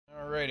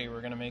Alrighty,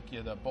 we're gonna make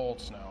you the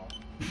bolts now.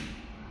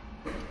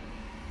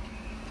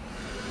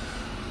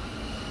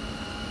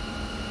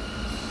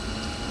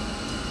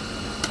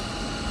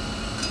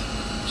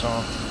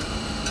 So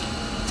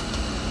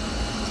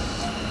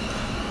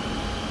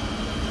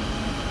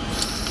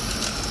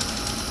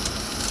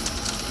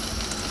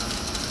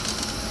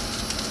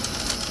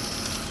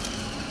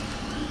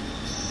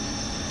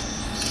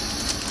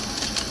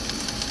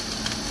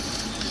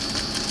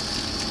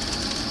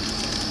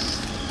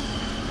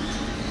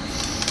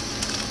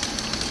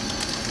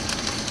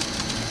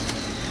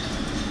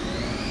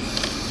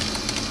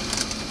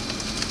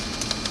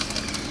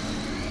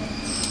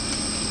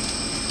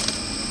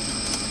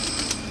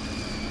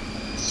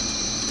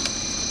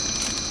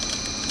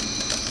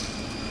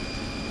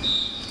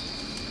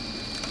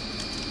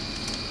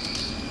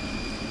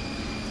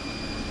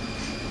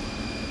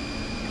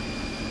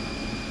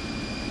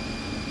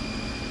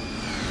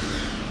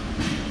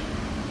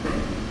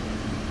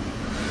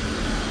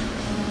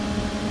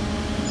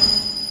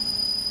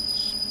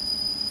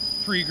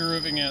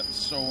pre-grooving it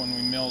so when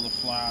we mill the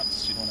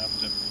flats you don't have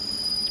to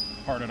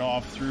part it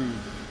off through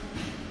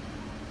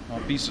a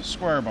piece of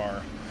square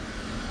bar.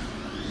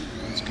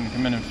 It's going to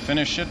come in and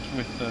finish it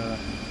with the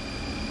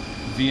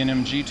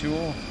V&MG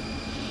tool.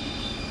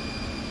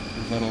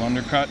 A little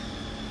undercut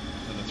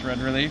for the thread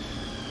relief.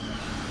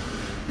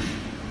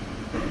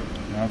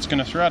 Now it's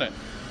going to thread it.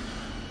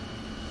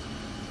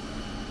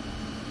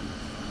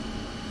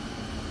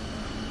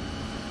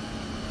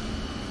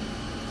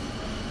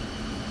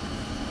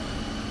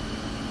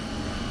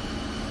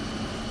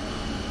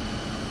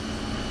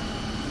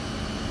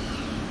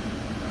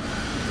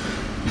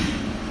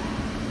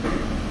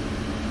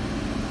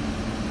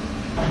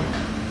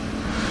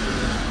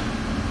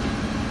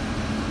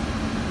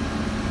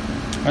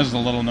 This is a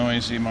little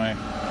noisy. My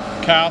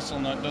castle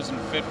nut doesn't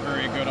fit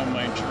very good on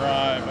my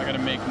drive. I gotta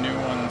make new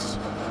ones.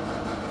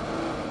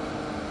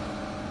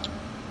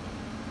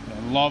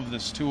 I love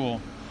this tool.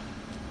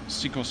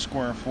 Seco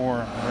Square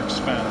 4 works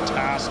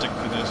fantastic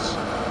for this.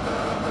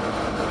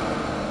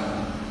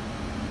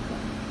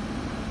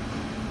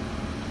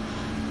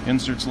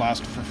 Inserts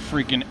last for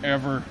freaking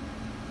ever.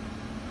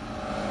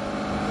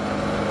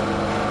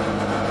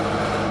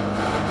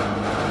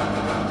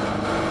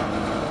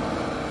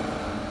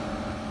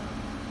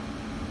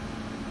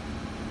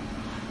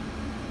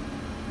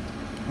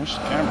 Wish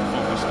the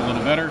camera focused a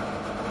little better.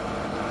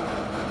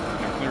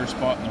 Get a clear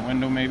spot in the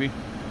window maybe.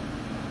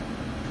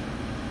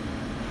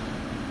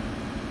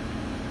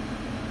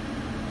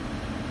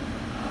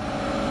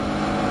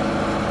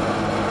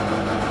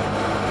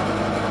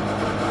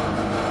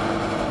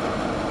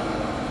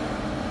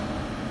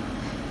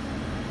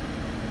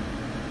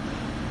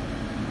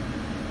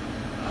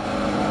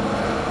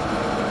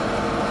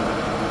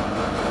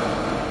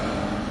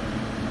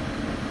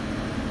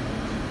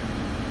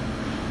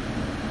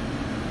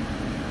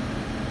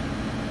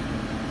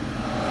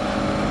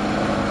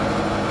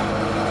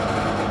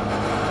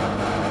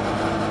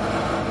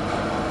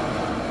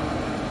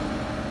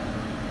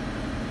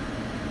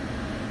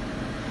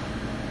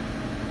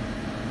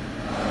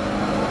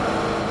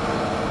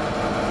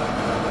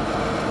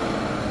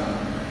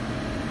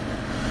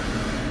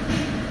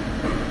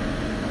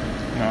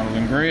 Now I'll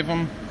engrave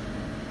them.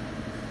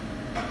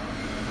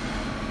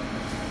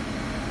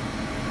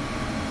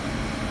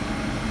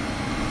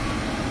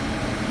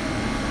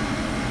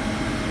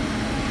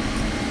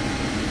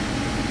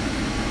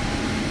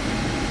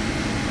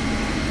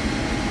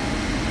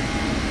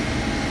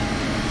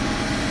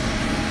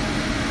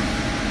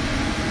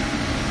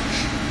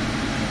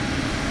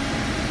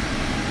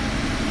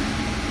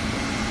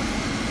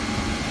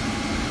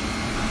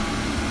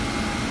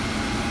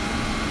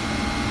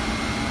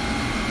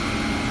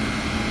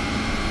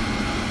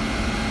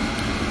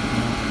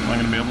 I'm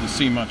not going to be able to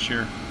see much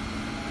here.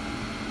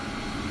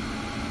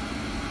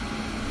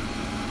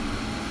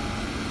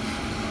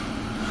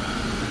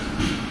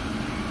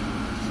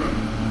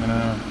 I'm going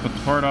to put the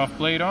part off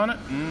blade on it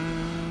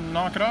and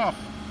knock it off.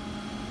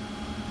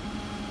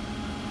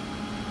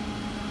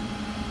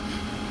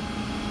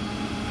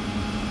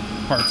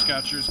 Parts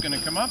catcher is going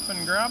to come up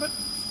and grab it.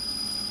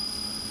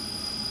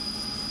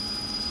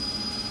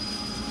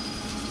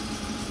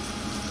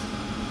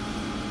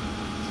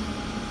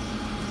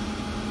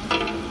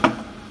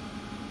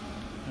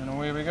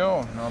 Away we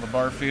go. Now the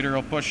bar feeder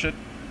will push it.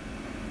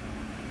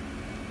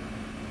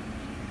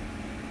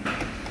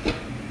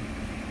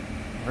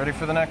 Ready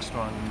for the next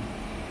one.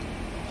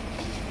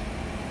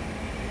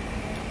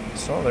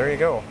 So there you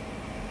go.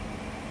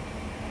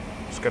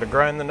 Just got to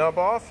grind the nub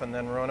off and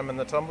then run them in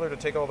the tumbler to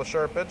take all the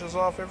sharp edges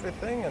off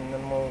everything, and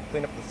then we'll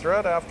clean up the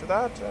thread after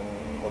that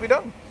and we'll be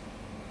done.